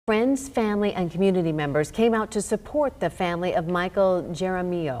Friends, family, and community members came out to support the family of Michael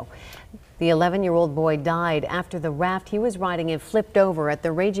Jaramillo. The 11-year-old boy died after the raft he was riding in flipped over at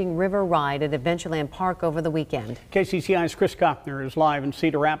the Raging River ride at Adventureland Park over the weekend. KCCI's Chris Kochner is live in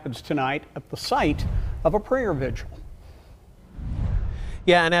Cedar Rapids tonight at the site of a prayer vigil.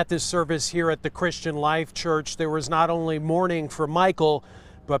 Yeah, and at this service here at the Christian Life Church, there was not only mourning for Michael,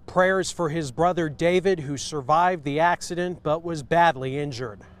 but prayers for his brother David, who survived the accident but was badly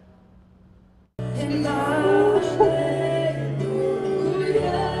injured.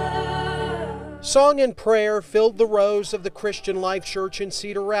 Song and prayer filled the rows of the Christian Life Church in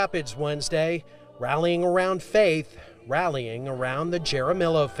Cedar Rapids Wednesday, rallying around faith, rallying around the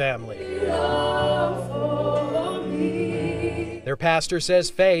Jaramillo family. Their pastor says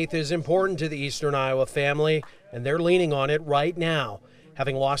faith is important to the Eastern Iowa family, and they're leaning on it right now,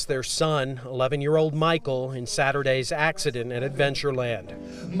 having lost their son, 11-year-old Michael, in Saturday's accident at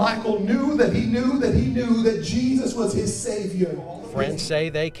Adventureland. Michael knew that Jesus was his Savior. Friends say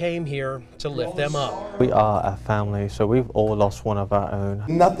they came here to lift them up. We are a family, so we've all lost one of our own.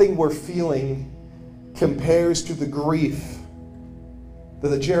 Nothing we're feeling compares to the grief that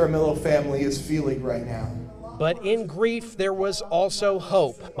the Jaramillo family is feeling right now. But in grief, there was also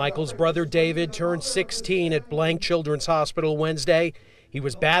hope. Michael's brother David turned 16 at Blank Children's Hospital Wednesday. He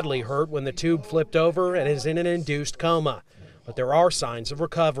was badly hurt when the tube flipped over and is in an induced coma. But there are signs of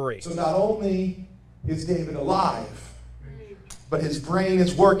recovery. So not only is David alive, but his brain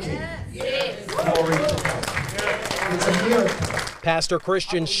is working. Glory to God. It's a miracle. Pastor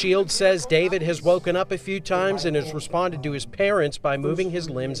Christian Shields says David has woken up a few times and has responded to his parents by moving his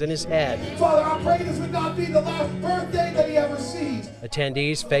limbs and his head. Father, I pray this would not be the last birthday that he ever sees.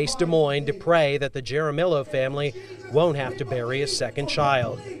 Attendees face Des Moines to pray that the Jaramillo family won't have to bury a second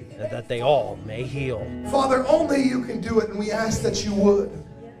child, and that they all may heal. Father, only you can do it, and we ask that you would.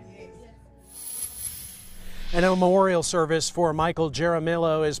 And a memorial service for Michael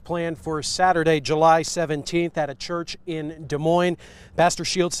Jaramillo is planned for Saturday, July 17th at a church in Des Moines. Pastor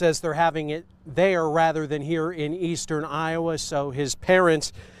Shields says they're having it there rather than here in Eastern Iowa, so his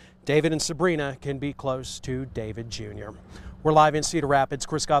parents, David and Sabrina, can be close to David Jr. We're live in Cedar Rapids.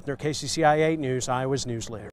 Chris Kochner, KCCI 8 News, Iowa's news leader.